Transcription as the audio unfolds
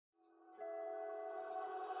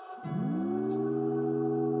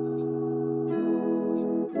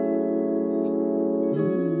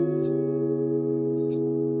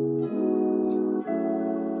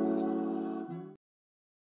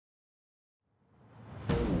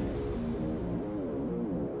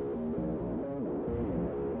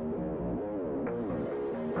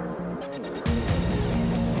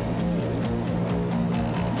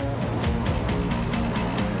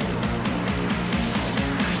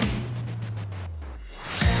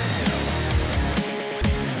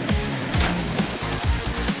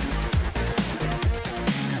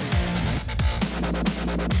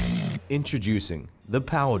Introducing the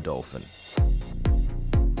Power Dolphin.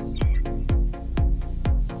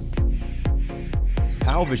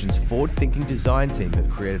 PowerVision's forward-thinking design team have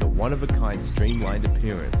created a one-of-a-kind streamlined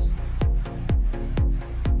appearance.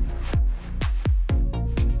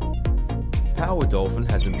 Power Dolphin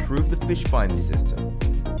has improved the fish finder system.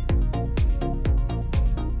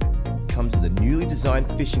 Comes with a newly designed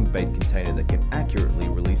fishing bait container that can accurately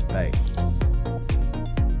release bait.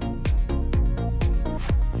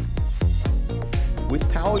 With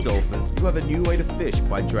Power Dolphin, you have a new way to fish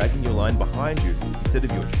by dragging your line behind you instead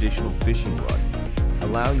of your traditional fishing rod,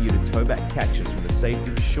 allowing you to tow back catches from the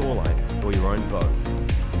safety of the shoreline or your own boat.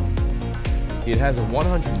 It has a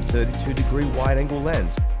 132-degree wide-angle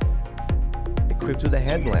lens, equipped with a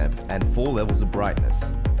headlamp and 4 levels of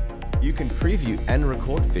brightness. You can preview and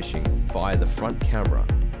record fishing via the front camera.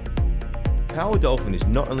 Power Dolphin is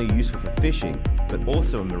not only useful for fishing, but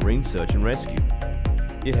also in marine search and rescue.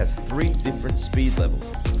 It has 3 different speed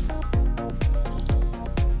levels.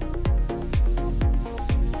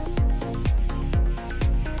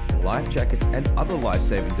 Life jackets and other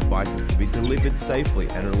life-saving devices can be delivered safely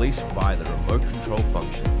and released via the remote control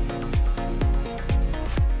function.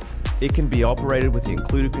 It can be operated with the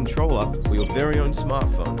included controller or your very own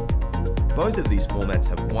smartphone. Both of these formats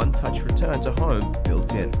have one-touch return to home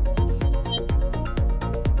built in.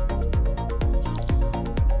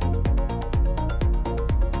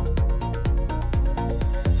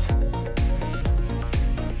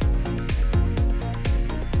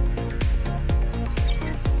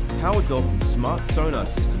 Power Dolphin's smart sonar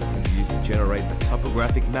system can be used to generate a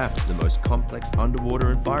topographic map of the most complex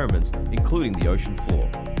underwater environments, including the ocean floor.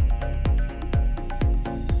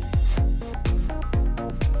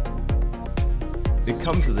 It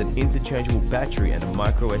comes with an interchangeable battery and a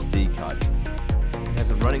micro SD card. It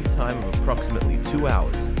has a running time of approximately 2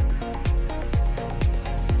 hours.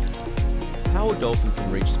 Power Dolphin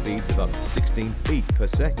can reach speeds of up to 16 feet per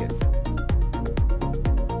second.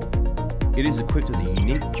 It is equipped with a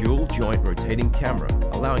unique dual-joint rotating camera,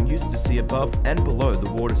 allowing users to see above and below the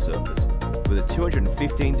water surface, with a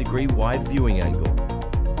 215-degree wide viewing angle.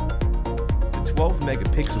 The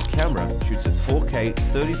 12-megapixel camera shoots at 4K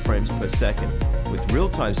 30 frames per second, with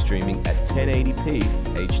real-time streaming at 1080p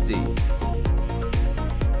HD.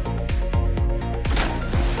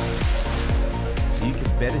 So you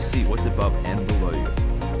can better see what's above and below you.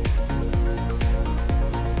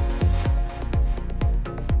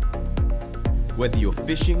 Whether you're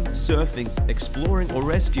fishing, surfing, exploring, or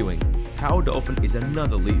rescuing, Power Dolphin is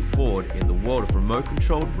another leap forward in the world of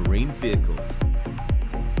remote-controlled marine vehicles.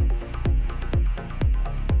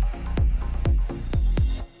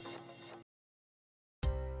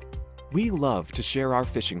 We love to share our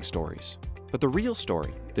fishing stories, but the real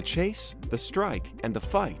story, the chase, the strike, and the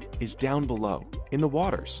fight is down below, in the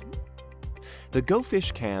waters. The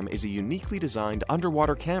GoFish Cam is a uniquely designed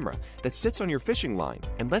underwater camera that sits on your fishing line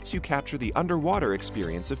and lets you capture the underwater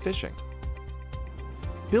experience of fishing.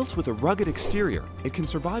 Built with a rugged exterior, it can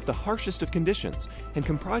survive the harshest of conditions and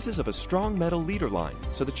comprises of a strong metal leader line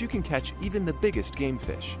so that you can catch even the biggest game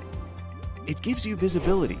fish. It gives you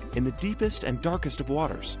visibility in the deepest and darkest of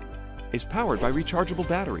waters, is powered by rechargeable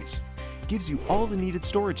batteries, gives you all the needed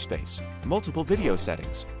storage space, multiple video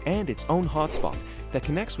settings, and its own hotspot that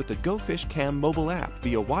connects with the GoFish Cam mobile app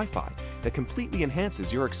via Wi-Fi that completely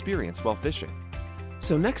enhances your experience while fishing.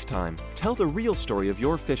 So next time, tell the real story of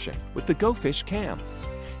your fishing with the GoFish Cam.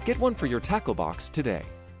 Get one for your tackle box today.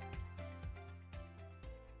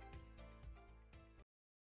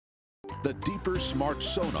 The Deeper Smart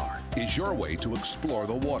Sonar is your way to explore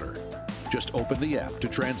the water. Just open the app to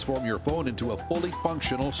transform your phone into a fully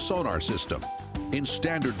functional sonar system. In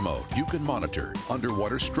standard mode, you can monitor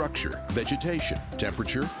underwater structure, vegetation,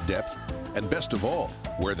 temperature, depth, and best of all,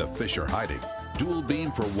 where the fish are hiding. Dual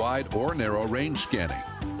beam for wide or narrow range scanning.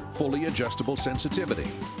 Fully adjustable sensitivity.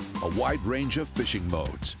 A wide range of fishing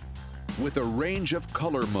modes. With a range of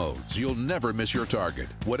color modes, you'll never miss your target,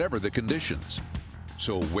 whatever the conditions.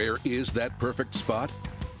 So where is that perfect spot?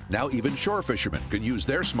 Now even shore fishermen can use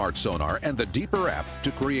their smart sonar and the Deeper app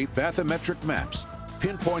to create bathymetric maps,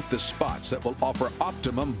 pinpoint the spots that will offer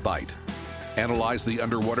optimum bite, analyze the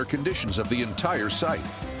underwater conditions of the entire site.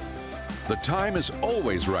 The time is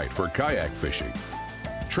always right for kayak fishing.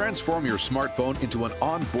 Transform your smartphone into an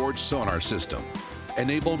onboard sonar system.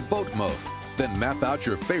 Enable boat mode, then map out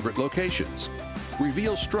your favorite locations.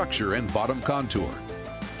 Reveal structure and bottom contour.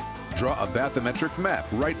 Draw a bathymetric map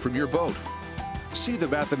right from your boat. See the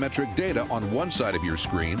bathymetric data on one side of your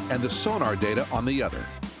screen and the sonar data on the other.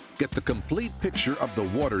 Get the complete picture of the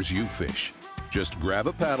waters you fish. Just grab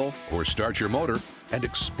a paddle or start your motor and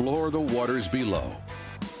explore the waters below.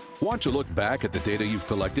 Want to look back at the data you've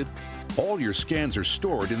collected? All your scans are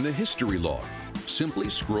stored in the history log. Simply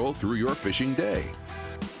scroll through your fishing day.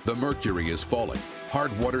 The mercury is falling.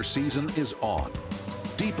 Hard water season is on.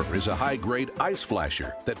 Deeper is a high-grade ice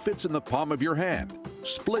flasher that fits in the palm of your hand.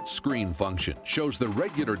 Split screen function shows the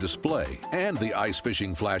regular display and the ice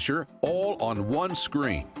fishing flasher all on one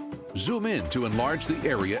screen. Zoom in to enlarge the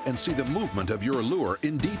area and see the movement of your lure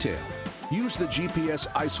in detail. Use the GPS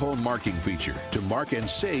ice hole marking feature to mark and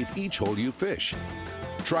save each hole you fish.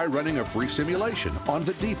 Try running a free simulation on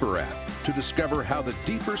the Deeper app to discover how the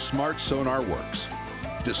Deeper Smart Sonar works.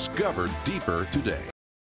 Discover Deeper today.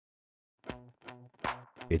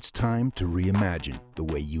 It's time to reimagine the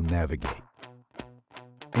way you navigate.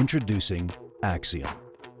 Introducing Axiom,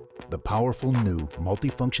 the powerful new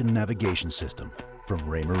multifunction navigation system from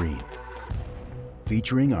Raymarine.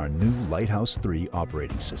 Featuring our new Lighthouse 3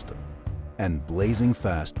 operating system and blazing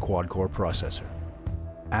fast quad-core processor,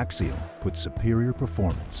 Axiom puts superior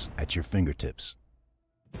performance at your fingertips.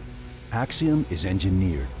 Axiom is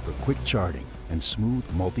engineered for quick charting and smooth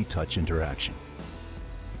multi-touch interaction.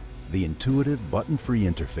 The intuitive button-free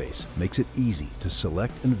interface makes it easy to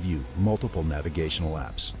select and view multiple navigational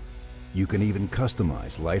apps. You can even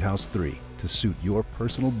customize Lighthouse 3 to suit your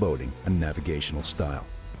personal boating and navigational style.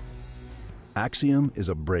 Axiom is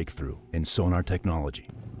a breakthrough in sonar technology.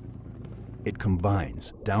 It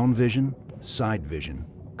combines down vision, side vision,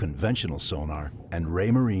 conventional sonar, and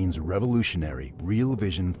Raymarine's revolutionary Real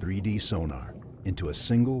Vision 3D sonar into a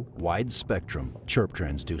single wide-spectrum chirp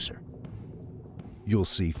transducer. You'll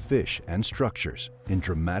see fish and structures in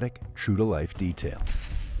dramatic, true-to-life detail.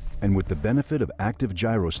 And with the benefit of active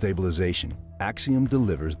gyro stabilization, Axiom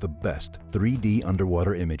delivers the best 3D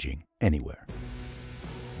underwater imaging anywhere.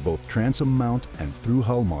 Both transom mount and through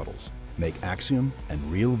hull models make Axiom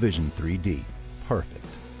and Real Vision 3D perfect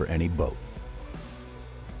for any boat.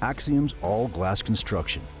 Axiom's all-glass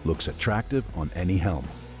construction looks attractive on any helm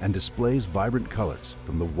and displays vibrant colors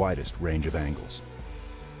from the widest range of angles.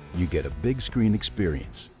 You get a big screen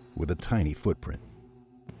experience with a tiny footprint.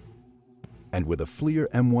 And with a FLIR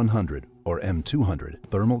M100 or M200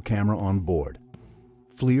 thermal camera on board,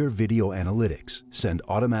 FLIR Video Analytics send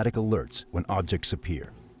automatic alerts when objects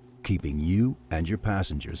appear, keeping you and your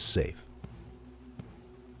passengers safe.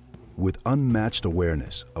 With unmatched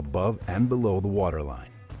awareness above and below the waterline,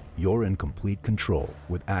 you're in complete control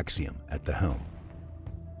with Axiom at the helm.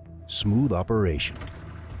 Smooth operation,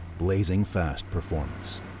 blazing fast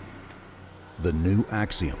performance. The new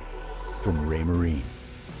Axiom from Raymarine,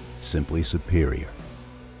 simply superior.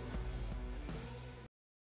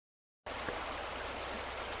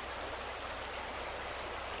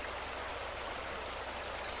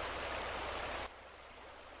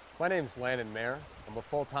 My name's Landon Mayer. I'm a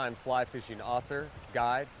full-time fly fishing author,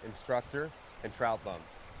 guide, instructor, and trout bum.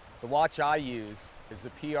 The watch I use is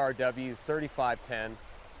the PRW 3510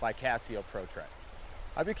 by Casio ProTrack.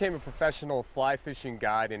 I became a professional fly fishing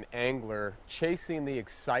guide and angler chasing the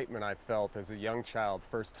excitement I felt as a young child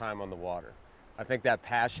first time on the water. I think that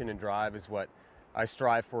passion and drive is what I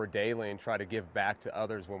strive for daily and try to give back to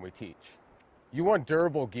others when we teach. You want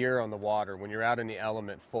durable gear on the water when you're out in the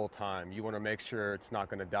element full time. You want to make sure it's not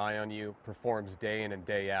going to die on you, performs day in and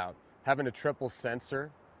day out. Having a triple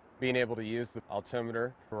sensor, being able to use the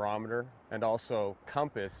altimeter, barometer, and also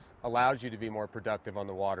compass allows you to be more productive on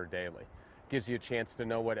the water daily. Gives you a chance to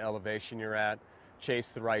know what elevation you're at, chase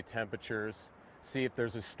the right temperatures, see if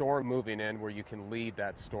there's a storm moving in where you can lead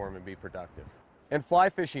that storm and be productive. And fly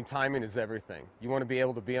fishing timing is everything. You want to be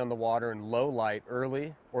able to be on the water in low light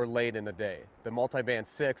early or late in the day. The Multiband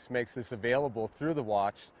 6 makes this available through the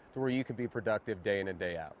watch to where you can be productive day in and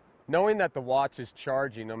day out. Knowing that the watch is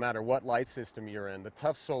charging no matter what light system you're in, the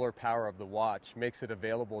tough solar power of the watch makes it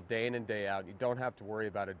available day in and day out. You don't have to worry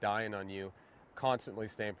about it dying on you, constantly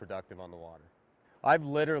staying productive on the water. I've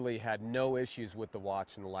literally had no issues with the watch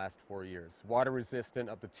in the last 4 years. Water resistant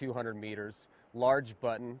up to 200 meters, large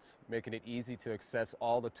buttons, making it easy to access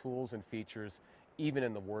all the tools and features, even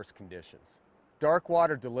in the worst conditions. Dark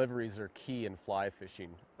water deliveries are key in fly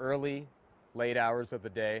fishing. Early, late hours of the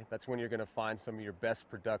day, that's when you're going to find some of your best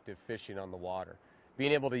productive fishing on the water.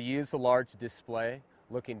 Being able to use the large display,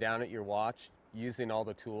 looking down at your watch, using all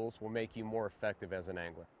the tools will make you more effective as an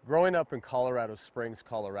angler. Growing up in Colorado Springs,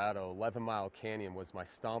 Colorado, 11 Mile Canyon was my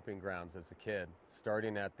stomping grounds as a kid.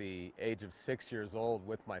 Starting at the age of 6 years old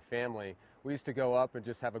with my family, we used to go up and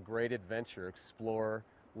just have a great adventure, explore,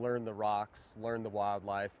 learn the rocks, learn the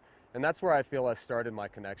wildlife. And that's where I feel I started my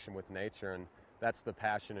connection with nature, and that's the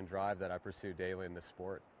passion and drive that I pursue daily in this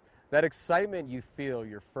sport. That excitement you feel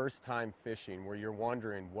your first time fishing, where you're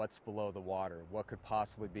wondering what's below the water, what could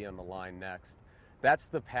possibly be on the line next. That's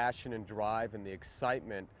the passion and drive and the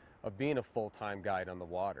excitement of being a full-time guide on the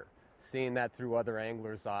water. Seeing that through other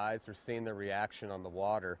anglers' eyes or seeing their reaction on the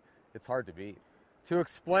water, it's hard to beat. To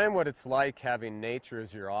explain what it's like having nature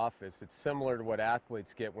as your office, it's similar to what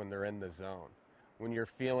athletes get when they're in the zone. When you're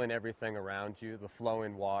feeling everything around you, the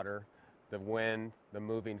flowing water, the wind, the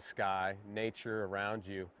moving sky, nature around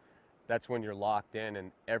you, that's when you're locked in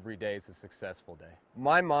and every day is a successful day.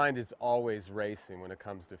 My mind is always racing when it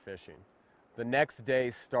comes to fishing. The next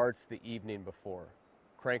day starts the evening before.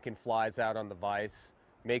 Cranking flies out on the vise,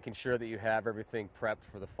 making sure that you have everything prepped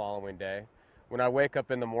for the following day. When I wake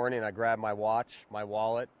up in the morning, I grab my watch, my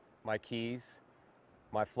wallet, my keys,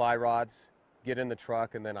 my fly rods, get in the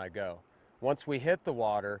truck, and then I go. Once we hit the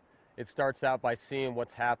water, it starts out by seeing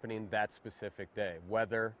what's happening that specific day.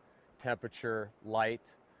 Weather, temperature, light,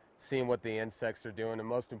 seeing what the insects are doing, and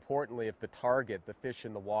most importantly, if the target, the fish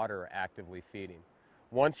in the water, are actively feeding.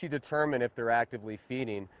 Once you determine if they're actively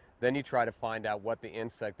feeding, then you try to find out what the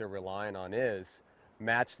insect they're relying on is,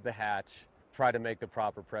 match the hatch, try to make the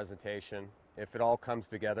proper presentation. If it all comes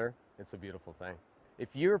together, it's a beautiful thing. If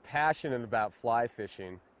you're passionate about fly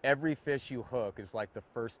fishing, every fish you hook is like the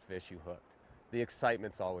first fish you hooked. The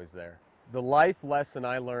excitement's always there. The life lesson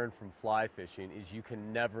I learned from fly fishing is you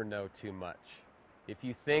can never know too much. If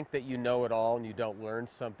you think that you know it all and you don't learn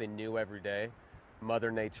something new every day,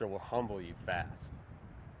 Mother Nature will humble you fast.